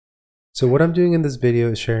So what I'm doing in this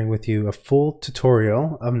video is sharing with you a full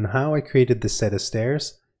tutorial on how I created this set of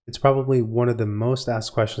stairs. It's probably one of the most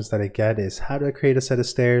asked questions that I get is how do I create a set of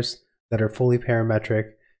stairs that are fully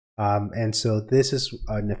parametric? And so this is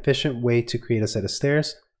an efficient way to create a set of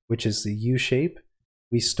stairs, which is the U shape.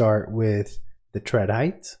 We start with the tread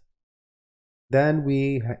height. Then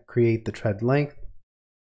we create the tread length,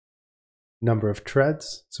 number of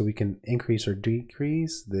treads, so we can increase or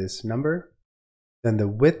decrease this number. Then the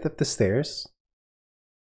width of the stairs.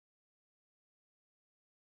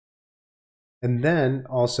 And then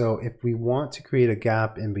also if we want to create a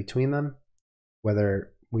gap in between them,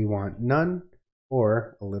 whether we want none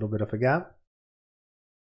or a little bit of a gap.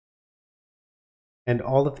 And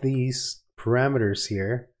all of these parameters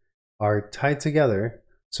here are tied together.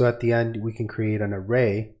 So at the end, we can create an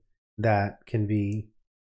array that can be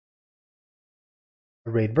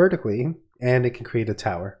arrayed vertically, and it can create a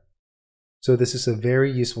tower. So this is a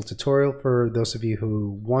very useful tutorial for those of you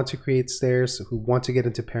who want to create stairs, who want to get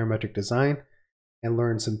into parametric design and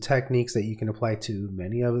learn some techniques that you can apply to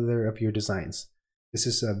many other of your designs. This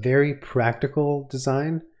is a very practical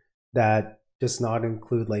design that does not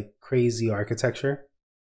include like crazy architecture.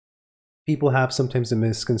 People have sometimes a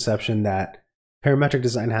misconception that parametric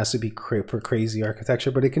design has to be for crazy architecture,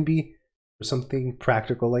 but it can be for something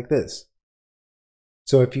practical like this.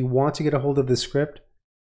 So if you want to get a hold of this script,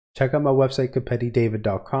 check out my website,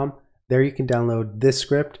 competidavid.com. There you can download this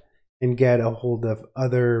script and get a hold of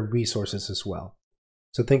other resources as well.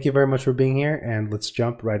 So thank you very much for being here, and let's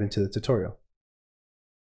jump right into the tutorial.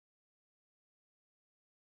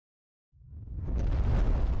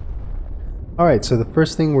 All right, so the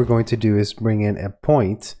first thing we're going to do is bring in a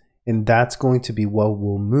point, and that's going to be what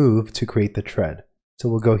we'll move to create the tread. So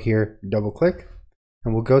we'll go here, double click,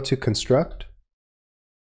 and we'll go to construct,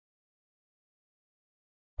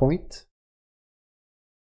 point.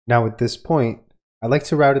 Now with this point, I like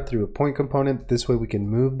to route it through a point component. This way we can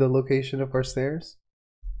move the location of our stairs.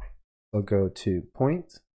 I'll go to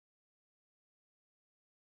point.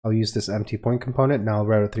 I'll use this empty point component. Now I'll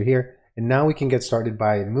route it through here. And now we can get started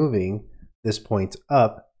by moving this point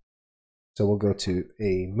up. So we'll go to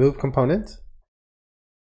a move component.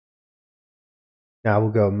 Now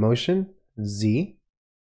we'll go motion Z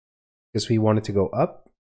because we want it to go up.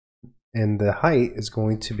 And the height is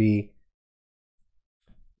going to be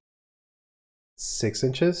 6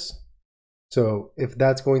 inches. So if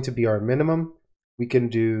that's going to be our minimum, we can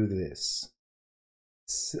do this.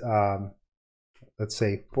 Let's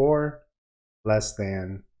say 4 less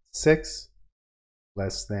than 6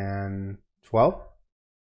 less than 12.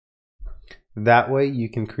 That way you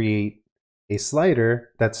can create a slider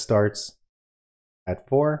that starts at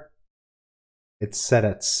 4. It's set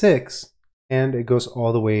at 6. And it goes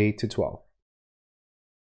all the way to 12.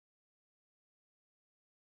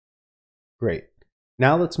 Great.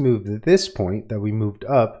 Now let's move this point that we moved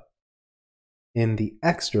up in the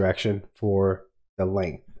X direction for the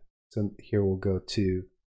length. So here we'll go to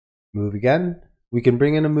move again. We can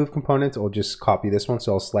bring in a move component. I'll just copy this one.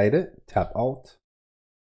 So I'll slide it, tap Alt.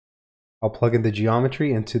 I'll plug in the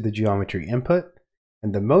geometry into the geometry input.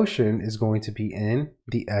 And the motion is going to be in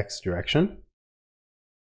the X direction.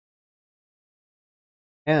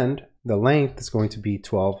 And the length is going to be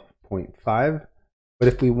 12.5. But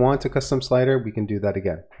if we want a custom slider, we can do that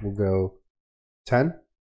again. We'll go 10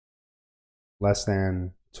 less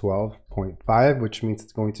than 12.5, which means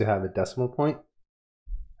it's going to have a decimal point.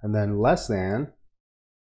 And then less than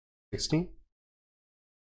 16.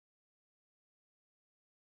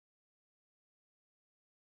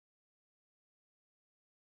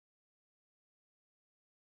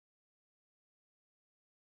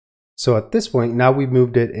 So at this point, now we've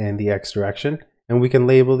moved it in the X direction, and we can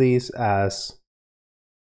label these as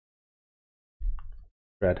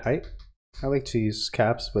tread height. I like to use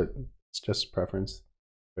caps, but it's just preference.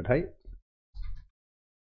 Tread height.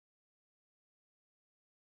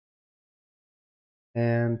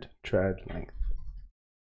 And tread length.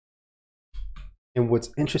 And what's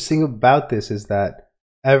interesting about this is that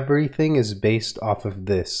everything is based off of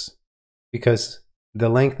this, because the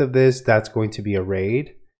length of this, that's going to be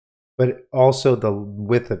arrayed, but also the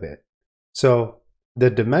width of it. So the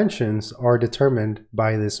dimensions are determined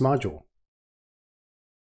by this module.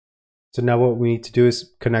 So now what we need to do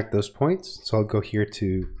is connect those points. So I'll go here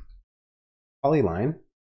to polyline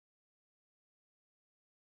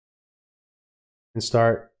and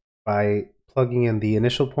start by plugging in the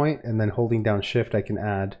initial point, and then holding down Shift, I can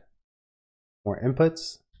add more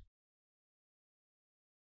inputs.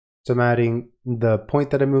 So I'm adding the point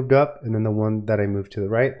that I moved up and then the one that I moved to the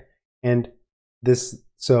right. And this,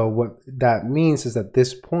 so what that means is that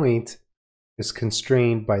this point is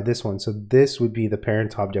constrained by this one. So this would be the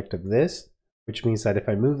parent object of this, which means that if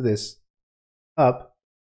I move this up,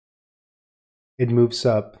 it moves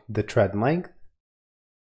up the tread length.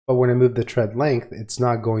 But when I move the tread length, it's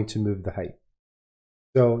not going to move the height.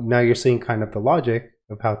 So now you're seeing kind of the logic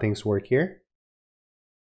of how things work here,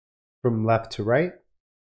 from left to right,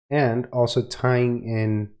 and also tying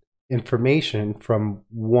in information from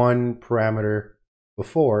one parameter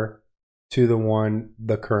before to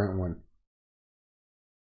the current one.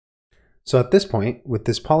 So at this point, with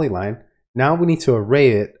this polyline, now we need to array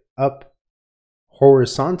it up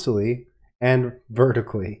horizontally and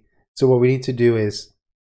vertically. So what we need to do is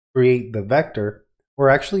create the vector, or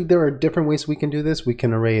actually there are different ways we can do this. We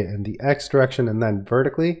can array it in the X direction and then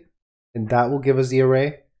vertically, and that will give us the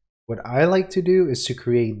array. What I like to do is to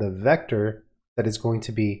create the vector that is going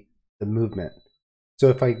to be the movement. So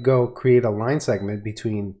if I go create a line segment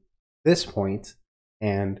between this point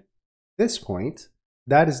and this point,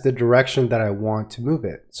 that is the direction that I want to move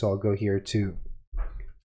it. So I'll go here to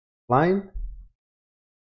line,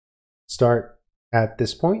 start at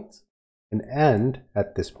this point, and end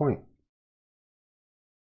at this point.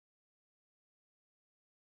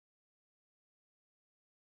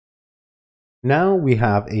 Now we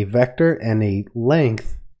have a vector and a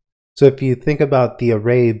length. So if you think about the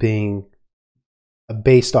array being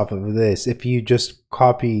based off of this, if you just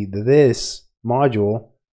copy this module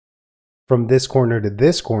from this corner to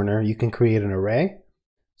this corner, you can create an array.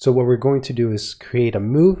 So what we're going to do is create a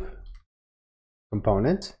move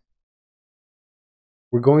component.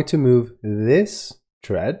 We're going to move this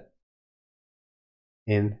tread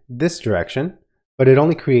in this direction, but it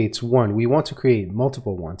only creates one. We want to create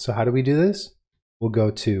multiple ones. So how do we do this? We'll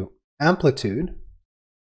go to amplitude.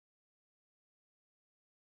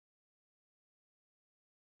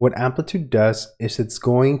 What amplitude does is it's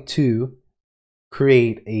going to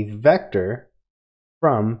create a vector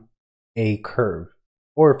from a curve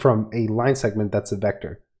or from a line segment that's a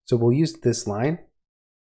vector. So we'll use this line.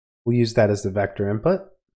 We'll use that as the vector input.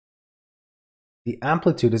 The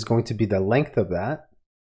amplitude is going to be the length of that.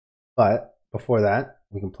 But before that,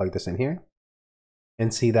 we can plug this in here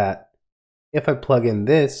and see that if I plug in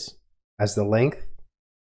this as the length,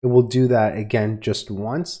 it will do that again just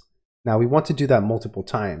once. Now we want to do that multiple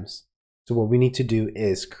times. So what we need to do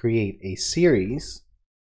is create a series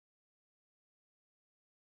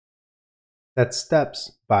that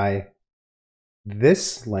steps by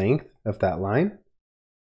this length of that line.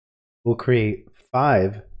 We'll create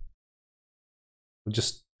 5. We'll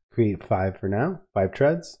just create 5 for now, 5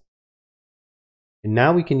 treads. And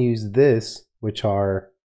now we can use this, which are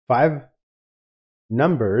 5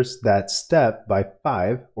 numbers that step by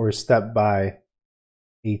 5 or step by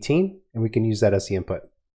 18, and we can use that as the input.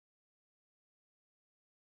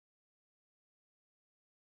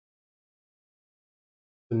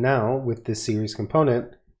 So now with this series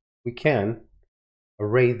component, we can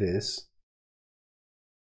array this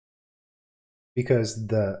because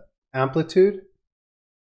the amplitude,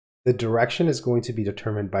 the direction is going to be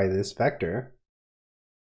determined by this vector,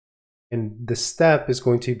 and the step is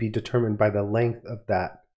going to be determined by the length of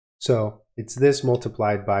that. So it's this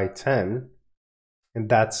multiplied by 10, and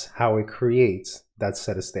that's how it creates that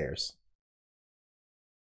set of stairs.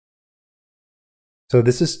 So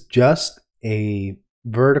this is just a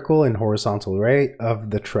vertical and horizontal array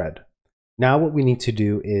of the tread. Now what we need to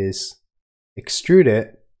do is extrude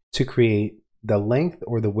it to create the length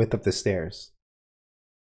or the width of the stairs.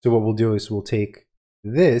 So what we'll do is we'll take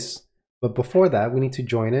this, but before that we need to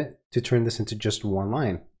join it to turn this into just one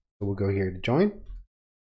line. So we'll go here to join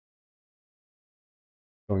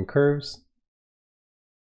curves.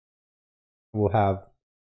 We'll have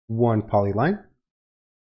one polyline.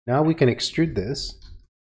 Now we can extrude this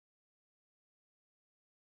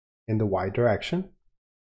in the Y direction.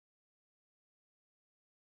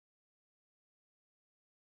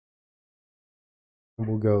 And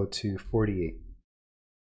we'll go to 48,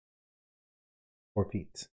 4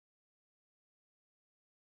 feet.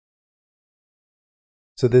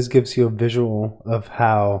 So this gives you a visual of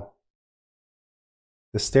how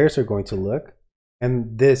the stairs are going to look.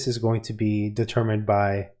 And this is going to be determined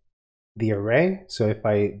by the array. So if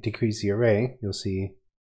I decrease the array, you'll see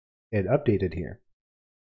it updated here.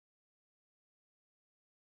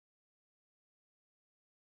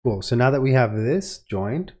 Cool. So now that we have this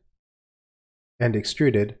joined and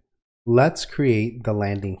extruded, let's create the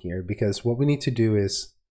landing here, because what we need to do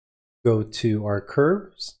is go to our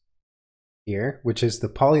curves here, which is the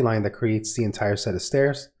polyline that creates the entire set of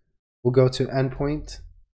stairs. We'll go to endpoint.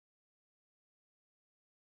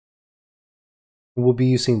 We'll be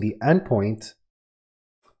using the endpoint,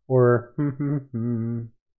 or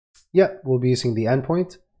Yeah, we'll be using the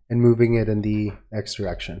endpoint and moving it in the X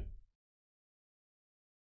direction.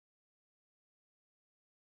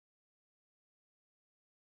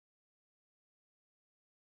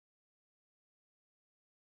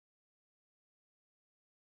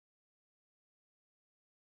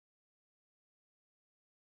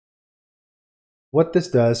 What this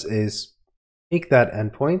does is take that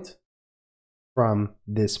endpoint from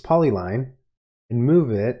this polyline and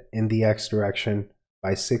move it in the X direction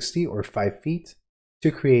by 60 or 5 feet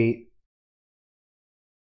to create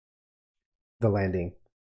the landing.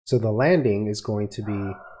 So the landing is going to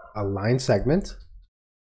be a line segment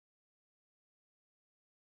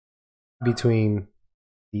between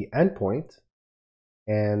the endpoint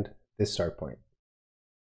and the start point.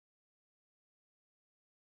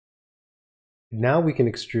 Now we can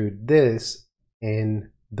extrude this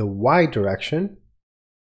in the Y direction.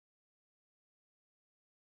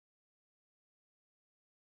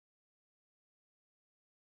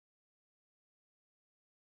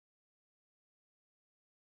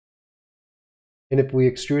 And if we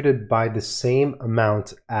extrude it by the same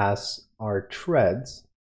amount as our treads,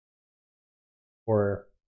 or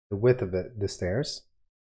the width of it, the stairs,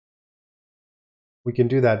 we can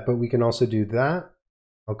do that, but we can also do that.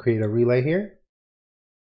 I'll create a relay here.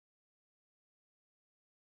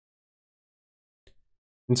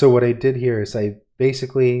 And so what I did here is I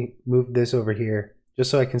basically moved this over here just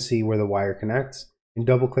so I can see where the wire connects, and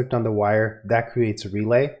double clicked on the wire. That creates a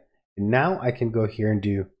relay. And now I can go here and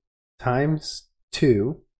do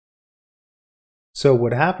 ×2. So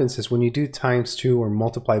what happens is when you do ×2 or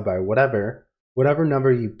multiply by whatever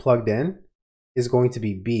number you plugged in is going to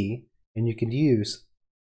be B, and you can use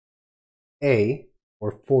A,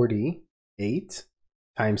 or 48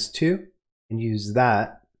 times 2, and use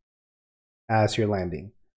that as your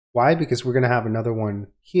landing. Why? Because we're going to have another one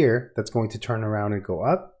here that's going to turn around and go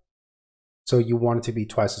up. So you want it to be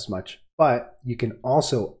twice as much, but you can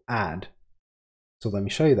also add. So let me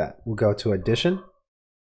show you that. We'll go to addition,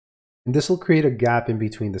 and this will create a gap in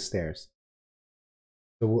between the stairs.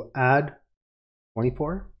 So we'll add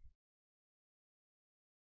 24.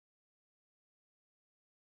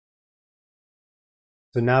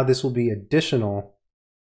 So now this will be additional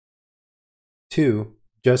to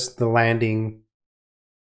just the landing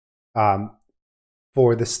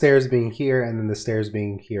for the stairs being here and then the stairs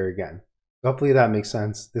being here again. So hopefully that makes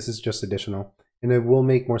sense. This is just additional, and it will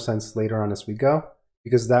make more sense later on as we go,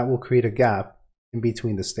 because that will create a gap in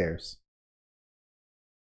between the stairs.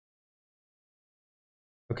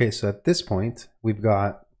 Okay, so at this point, we've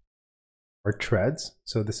got our treads.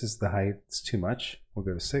 So this is the height, it's too much. We'll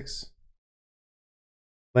go to 6.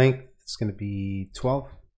 Length is going to be 12.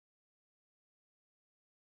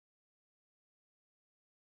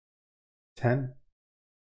 10.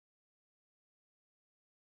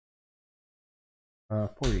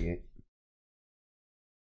 48.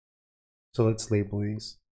 So let's label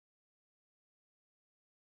these.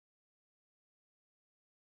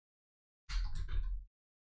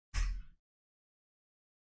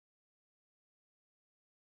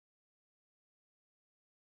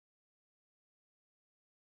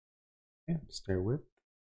 Okay, stair width.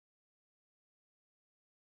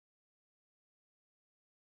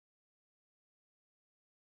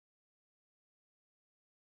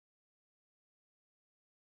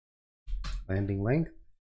 Landing length.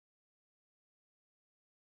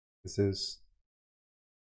 This is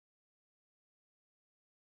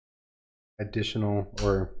additional,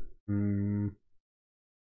 or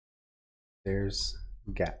there's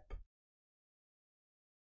gap.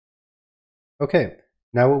 Okay,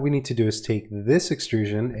 now what we need to do is take this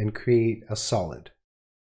extrusion and create a solid.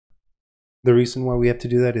 The reason why we have to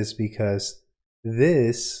do that is because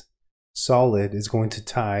this solid is going to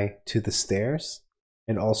tie to the stairs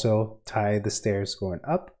and also tie the stairs going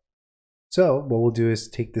up. So what we'll do is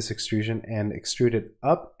take this extrusion and extrude it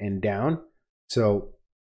up and down. So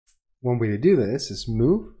one way to do this is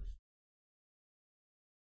move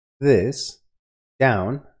this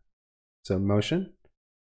down. So motion,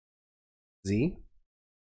 Z,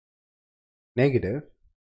 negative,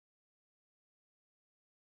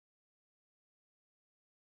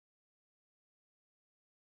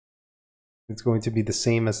 it's going to be the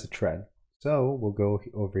same as the tread. So we'll go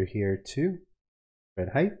over here to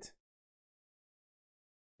tread height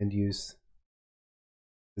and use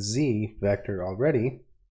the Z vector already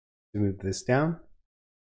to move this down.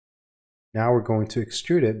 Now we're going to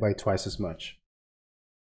extrude it by twice as much.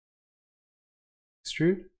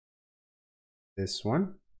 Extrude this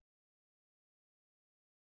one.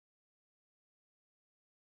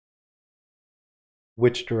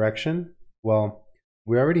 Which direction? Well,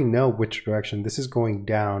 we already know which direction. This is going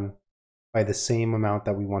down by the same amount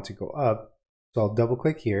that we want to go up. So I'll double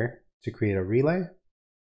click here to create a relay.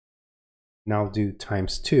 Now I'll do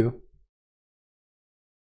 ×2 to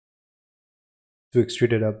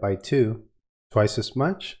extrude it up by 2, twice as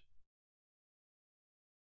much.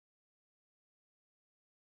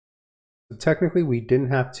 So technically we didn't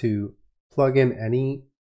have to plug in any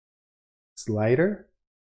slider.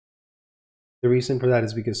 The reason for that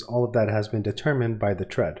is because all of that has been determined by the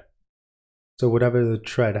tread. So whatever the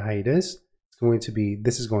tread height is,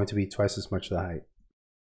 this is going to be twice as much the height.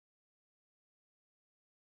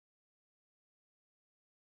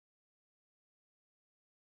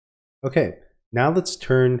 Okay, now let's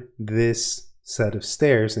turn this set of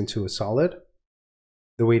stairs into a solid.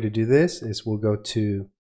 The way to do this is we'll go to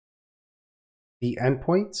the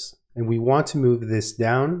endpoints, and we want to move this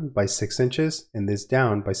down by 6 inches and this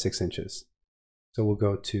down by 6 inches. So we'll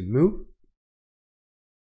go to move,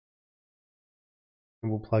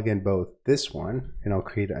 and we'll plug in both this one, and I'll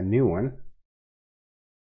create a new one.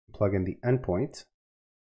 Plug in the endpoint.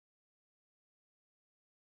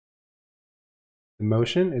 The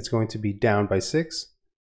motion is going to be down by 6,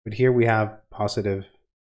 but here we have +6.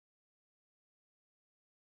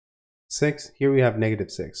 Here we have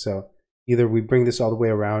 -6. So either we bring this all the way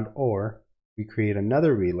around or we create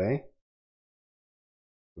another relay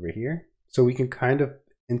over here. So we can kind of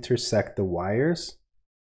intersect the wires.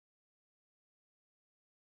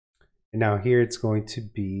 And now here it's going to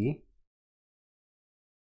be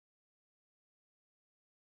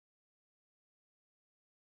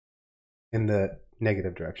in the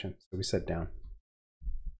negative direction. So we set down.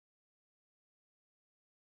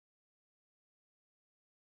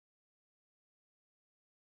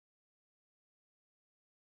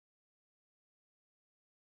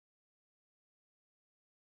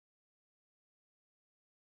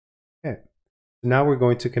 Okay, so now we're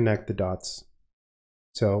going to connect the dots.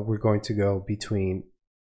 So we're going to go between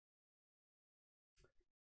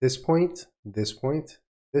this point, this point,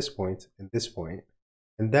 this point, and this point,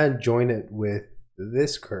 and then join it with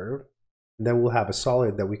this curve, and then we'll have a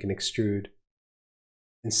solid that we can extrude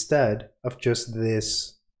instead of just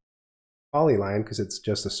this polyline, because it's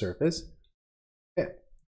just a surface. Okay,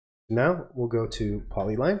 now we'll go to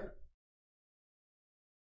polyline.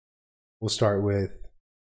 We'll start with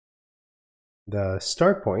the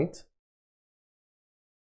start point,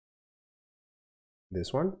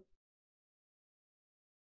 this one,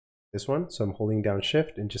 this one. So I'm holding down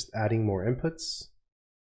shift and just adding more inputs.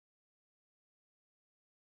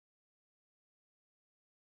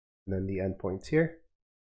 And then the endpoints here.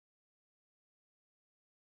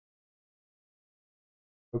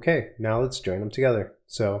 Okay, now let's join them together.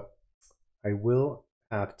 So I will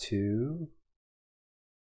have to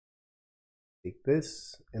take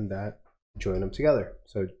this and that, join them together.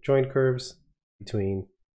 So join curves between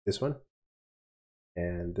this one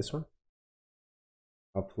and this one.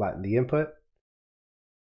 I'll flatten the input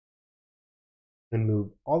and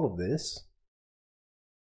move all of this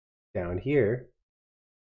down here.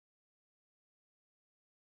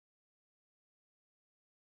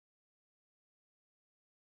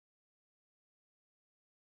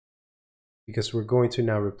 Because we're going to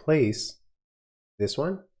now replace this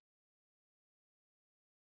one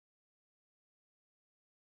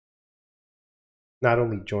not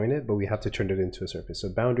only join it, but we have to turn it into a surface. So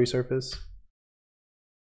boundary surface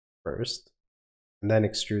first, and then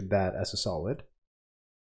extrude that as a solid.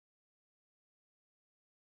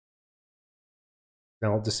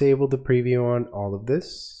 Now I'll disable the preview on all of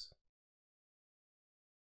this.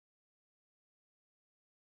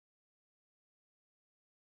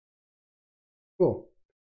 Cool.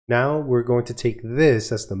 Now we're going to take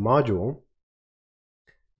this as the module,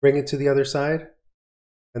 bring it to the other side,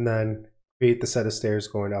 and then create the set of stairs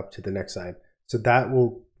going up to the next side. So that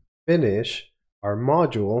will finish our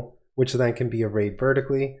module, which then can be arrayed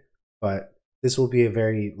vertically, but this will be a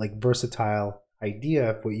very versatile idea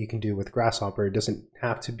of what you can do with Grasshopper. It doesn't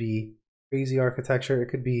have to be crazy architecture. It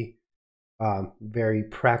could be very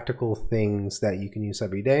practical things that you can use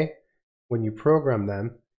every day. When you program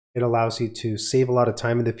them, it allows you to save a lot of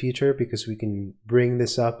time in the future, because we can bring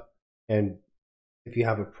this up, and if you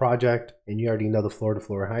have a project and you already know the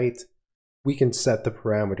floor-to-floor height, we can set the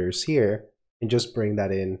parameters here and just bring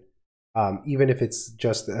that in. Even if it's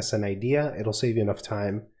just as an idea, it'll save you enough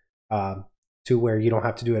time to where you don't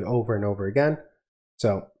have to do it over and over again.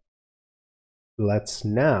 So let's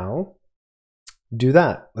now do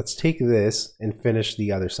that. Let's take this and finish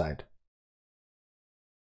the other side.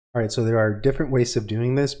 All right, so there are different ways of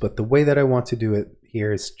doing this, but the way that I want to do it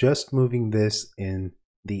here is just moving this in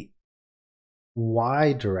the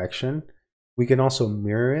Y direction We can also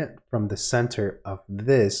mirror it from the center of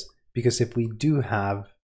this, because if we do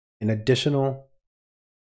have an additional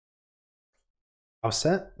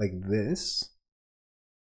offset like this,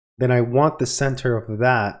 then I want the center of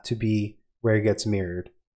that to be where it gets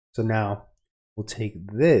mirrored. So now we'll take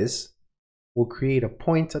this, we'll create a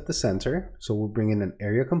point at the center. So we'll bring in an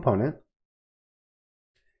area component.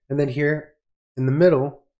 And then here in the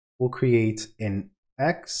middle, we'll create an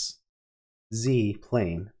XZ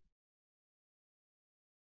plane.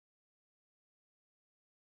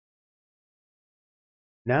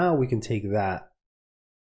 Now we can take that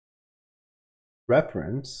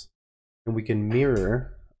reference and we can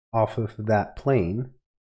mirror off of that plane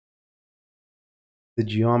the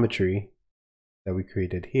geometry that we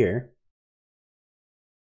created here.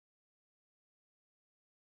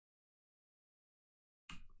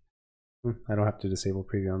 I don't have to disable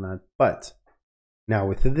preview on that, but now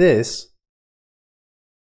with this,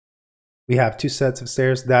 we have two sets of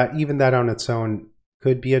stairs. That even that on its own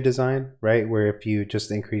could be a design, right? Where if you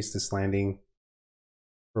just increase this landing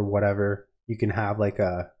or whatever, you can have like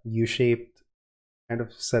a U-shaped kind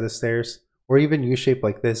of set of stairs, or even U-shaped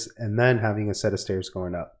like this, and then having a set of stairs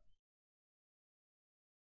going up.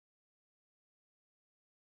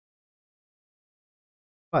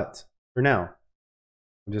 But for now,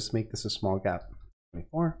 we'll just make this a small gap.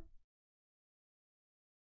 24.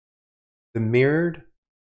 The mirrored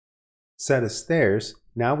set of stairs,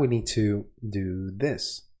 now we need to do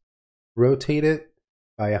this. Rotate it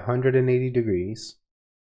by 180 degrees.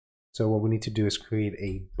 So what we need to do is create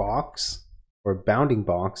a box or bounding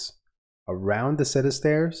box around the set of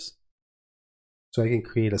stairs. So I can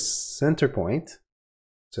create a center point.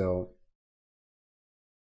 So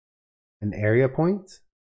an area point.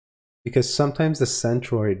 Because sometimes the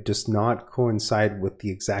centroid does not coincide with the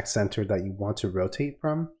exact center that you want to rotate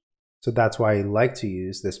from. So that's why I like to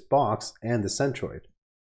use this box and the centroid.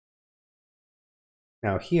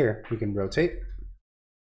 Now here we can rotate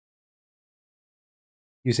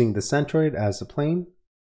using the centroid as the plane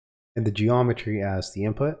and the geometry as the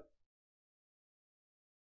input.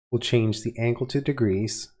 We'll change the angle to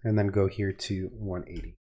degrees and then go here to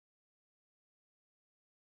 180.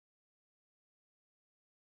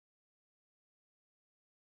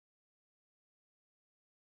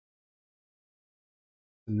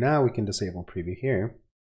 Now we can disable preview here.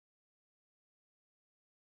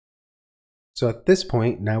 So at this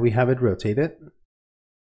point, now we have it rotated,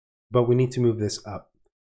 but we need to move this up.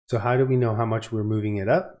 So how do we know how much we're moving it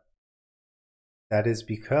up? That is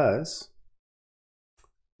because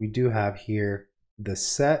we do have here the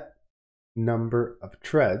set number of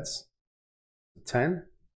treads, 10.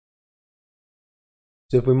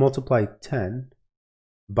 So if we multiply 10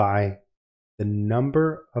 by the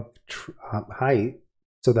number of height,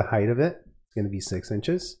 so the height of it is going to be 6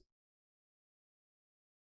 inches.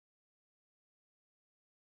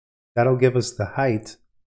 That'll give us the height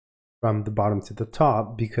from the bottom to the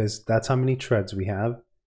top, because that's how many treads we have.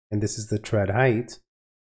 And this is the tread height.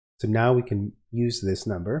 So now we can use this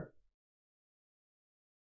number.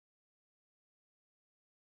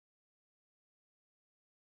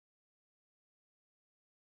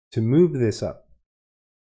 To move this up.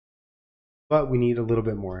 But we need a little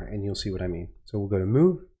bit more, and you'll see what I mean. So we'll go to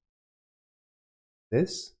move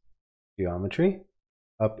this geometry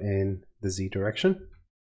up in the Z direction.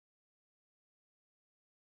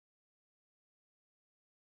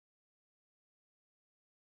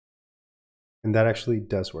 And that actually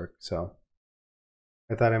does work. So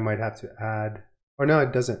I thought I might have to add, or no,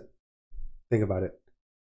 it doesn't. Think about it.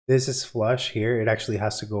 This is flush here. It actually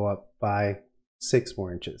has to go up by 6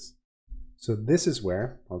 more inches. So this is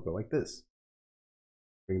where I'll go like this.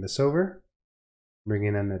 Bring this over, bring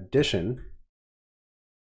in an addition.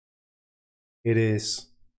 It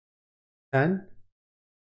is 10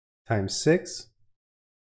 times 6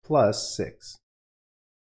 plus 6.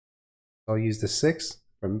 I'll use the 6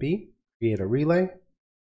 from B, create a relay.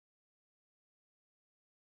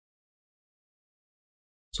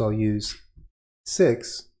 So I'll use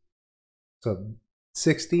 6, so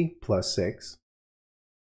 60 plus 6,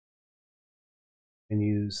 and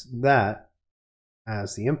use that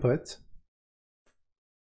as the input.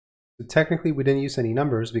 So technically we didn't use any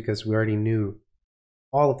numbers because we already knew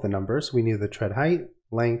all of the numbers. We knew the tread height,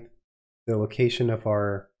 length, the location of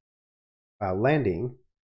our landing.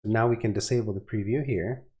 So now we can disable the preview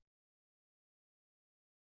here.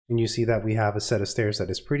 And you see that we have a set of stairs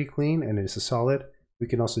that is pretty clean and it is a solid. We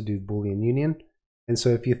can also do Boolean union. And so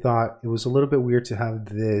if you thought it was a little bit weird to have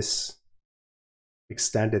this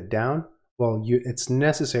extended down, well, it's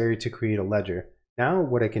necessary to create a ledger. Now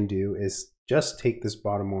what I can do is just take this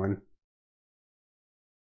bottom one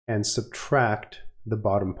and subtract the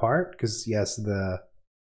bottom part, because yes, the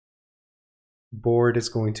board is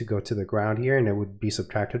going to go to the ground here and it would be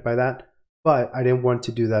subtracted by that. But I didn't want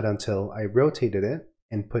to do that until I rotated it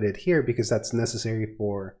and put it here, because that's necessary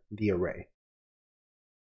for the array.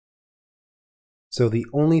 So the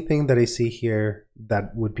only thing that I see here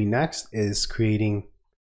that would be next is creating,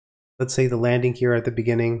 let's say, the landing here at the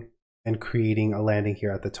beginning and creating a landing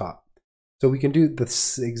here at the top. So we can do the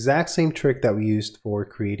exact same trick that we used for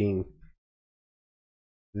creating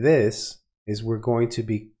this, is we're going to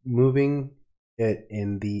be moving it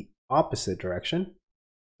in the opposite direction.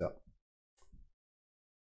 So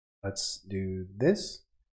let's do this.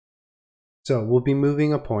 So we'll be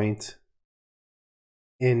moving a point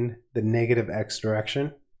in the negative x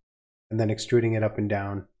direction and then extruding it up and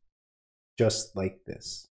down just like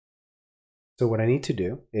this. So what I need to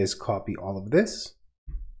do is copy all of this.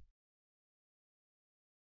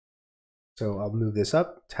 So I'll move this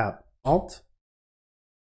up, tap Alt.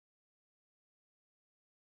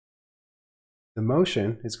 The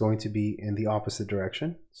motion is going to be in the opposite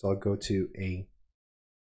direction. So I'll go to a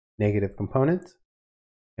negative component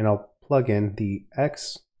and I'll plug in the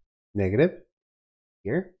x negative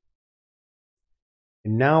here.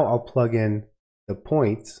 And now I'll plug in the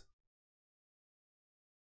point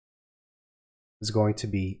is going to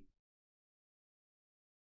be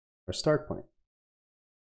our start point.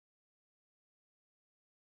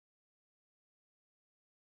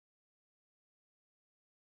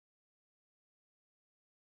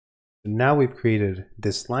 So now we've created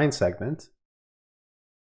this line segment.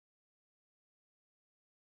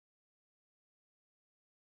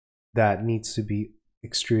 That needs to be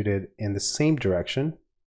extruded in the same direction,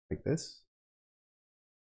 like this.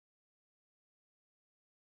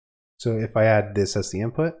 So if I add this as the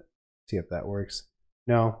input, see if that works.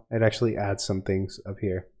 No, it actually adds some things up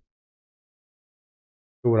here.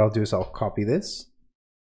 So what I'll do is I'll copy this,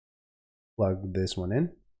 plug this one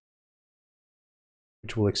in,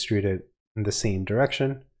 which will extrude it in the same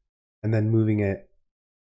direction, and then moving it,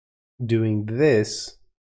 doing this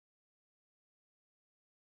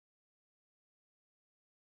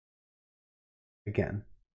again.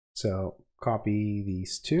 So copy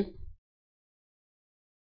these two,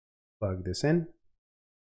 plug this in,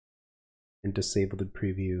 and disable the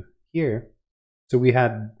preview here. So we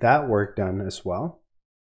had that work done as well.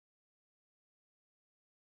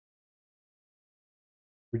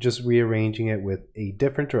 We're just rearranging it with a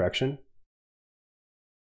different direction.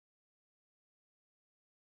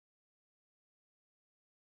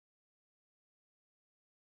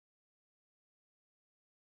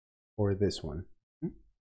 For this one.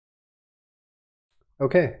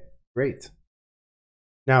 Okay, great.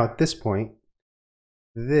 Now at this point,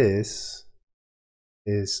 this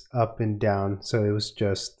is up and down, so it was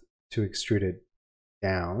just to extrude it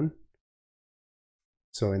down.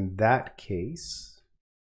 So in that case,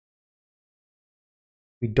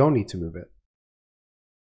 we don't need to move it.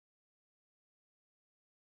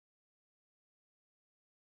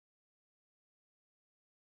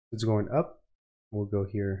 It's going up, we'll go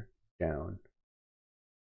here down,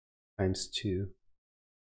 times 2.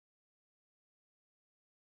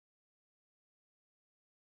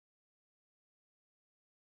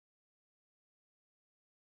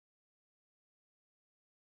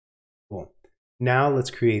 Cool. Now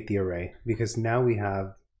let's create the array, because now we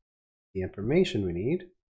have the information we need.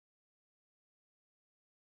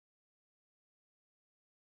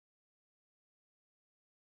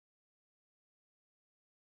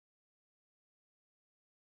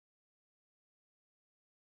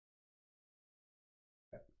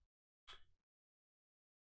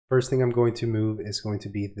 First thing I'm going to move is going to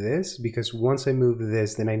be this, because once I move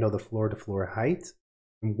this, then I know the floor to floor height.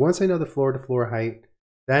 And once I know the floor to floor height,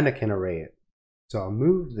 then I can array it. So I'll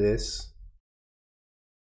move this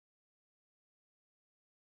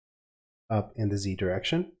up in the Z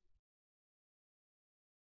direction.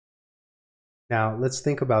 Now let's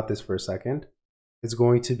think about this for a second. It's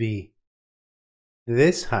going to be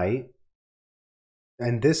this height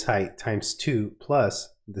and this height times 2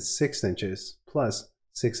 plus the 6 inches plus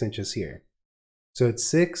 6 inches here. So it's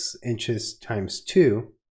 6 inches times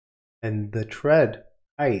 2 and the tread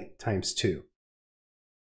height times 2.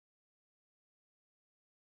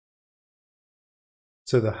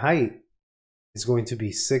 So the height is going to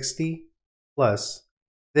be 60 plus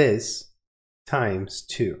this times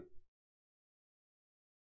 2.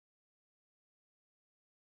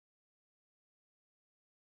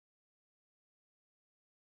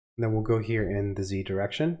 And then we'll go here in the Z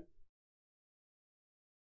direction.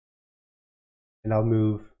 And I'll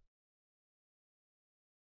move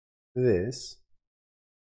this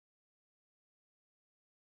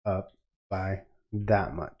up by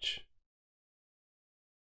that much.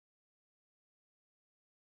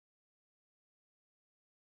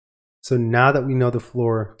 So now that we know the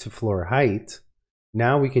floor to floor height,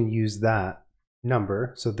 now we can use that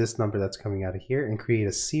number, so this number that's coming out of here, and create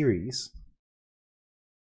a series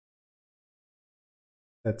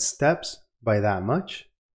that steps by that much.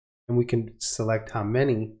 And we can select how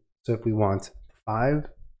many. So if we want 5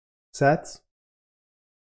 sets,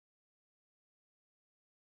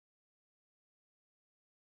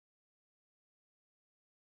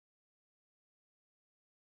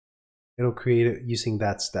 it'll create it using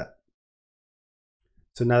that step.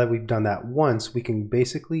 So now that we've done that once, we can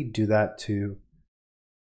basically do that to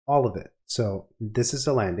all of it. So this is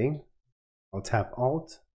a landing. I'll tap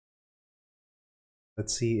Alt.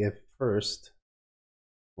 Let's see if first,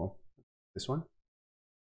 well, this one.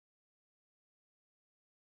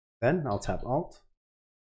 Then I'll tap Alt.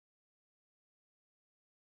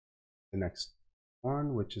 The next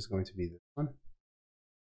one, which is going to be this one.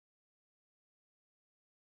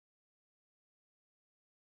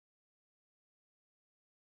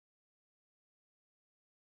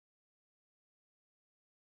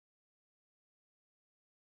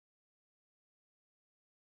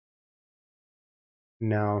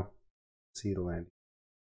 Now, see the landing.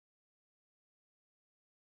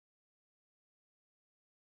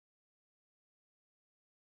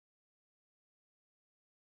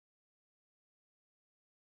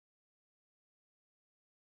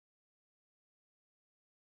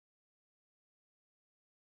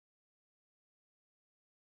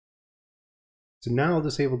 So now I'll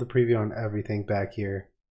disable the preview on everything back here.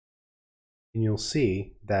 And you'll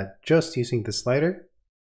see that just using the slider,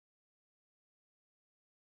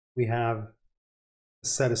 we have a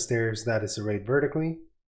set of stairs that is arrayed vertically,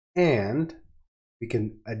 and we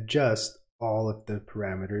can adjust all of the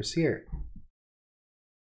parameters here.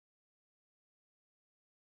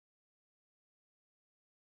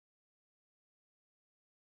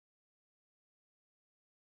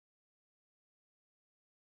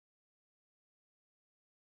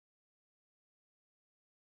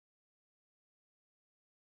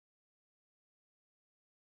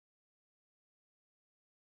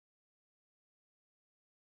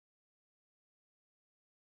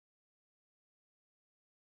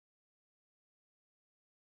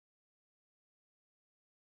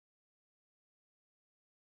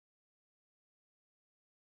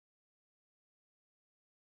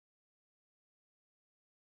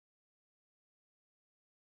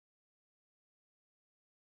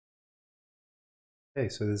 Okay,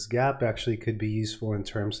 so this gap actually could be useful in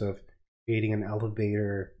terms of creating an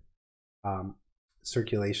elevator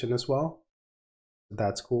circulation as well.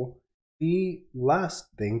 That's cool. The last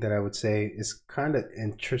thing that I would say is kind of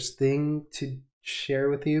interesting to share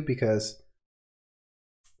with you because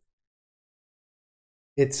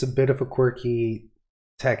it's a bit of a quirky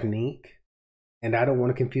technique, and I don't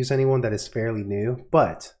want to confuse anyone that is fairly new,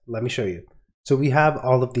 but let me show you. So we have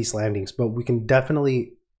all of these landings, but we can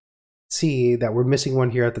definitely see that we're missing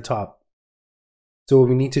one here at the top. So what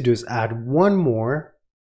we need to do is add one more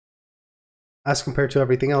as compared to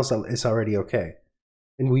everything else that is already okay.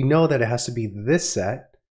 And we know that it has to be this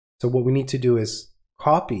set. So what we need to do is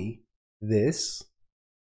copy this.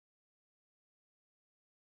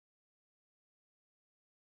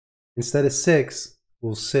 Instead of 6,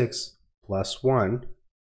 well, 6 plus 1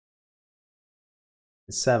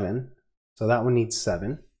 is 7. So that one needs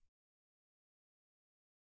 7.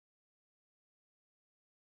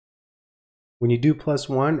 When you do plus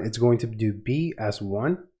 1, it's going to do B as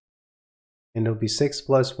 1. And it'll be 6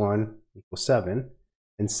 plus 1 equals 7.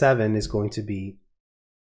 And 7 is going to be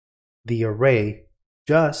the array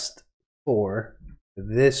just for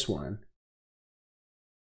this one.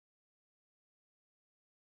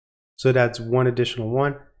 So that's one additional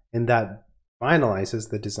one, and that finalizes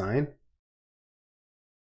the design.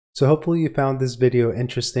 So hopefully you found this video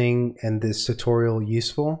interesting and this tutorial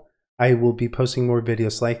useful. I will be posting more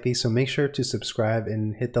videos like these, so make sure to subscribe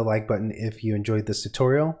and hit the like button if you enjoyed this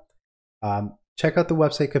tutorial. Check out the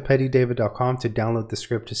website competidavid.com to download the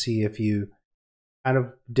script to see if you kind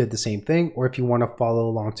of did the same thing or if you want to follow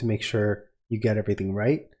along to make sure you get everything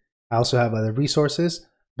right. I also have other resources,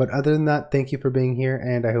 but other than that, thank you for being here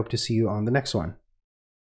and I hope to see you on the next one.